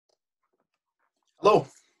Hello,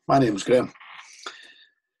 my name is Graham,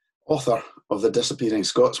 author of The Disappearing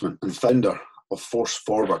Scotsman and founder of Force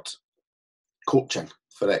Forward Coaching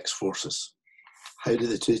for Ex-Forces. How do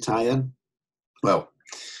the two tie in? Well,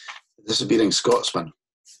 The Disappearing Scotsman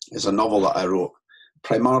is a novel that I wrote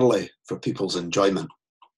primarily for people's enjoyment.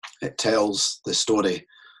 It tells the story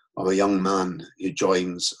of a young man who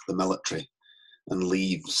joins the military and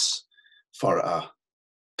leaves for a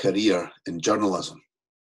career in journalism.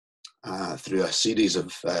 Through a series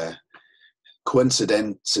of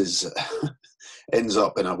coincidences, ends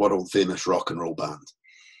up in a world-famous rock and roll band.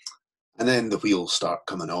 And then the wheels start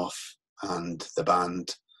coming off, and the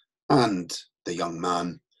band and the young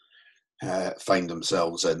man find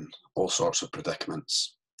themselves in all sorts of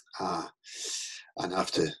predicaments and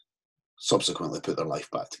have to subsequently put their life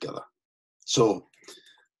back together. So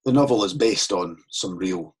the novel is based on some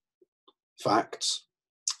real facts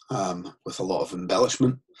with a lot of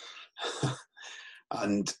embellishment.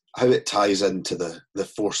 And how it ties into the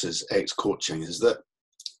Forces ex-coaching is that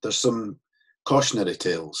there's some cautionary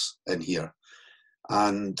tales in here,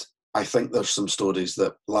 and I think there's some stories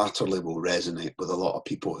that latterly will resonate with a lot of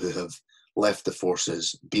people who have left the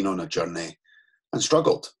Forces, been on a journey and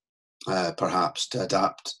struggled perhaps to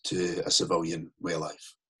adapt to a civilian way of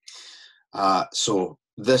life. So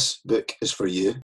this book is for you.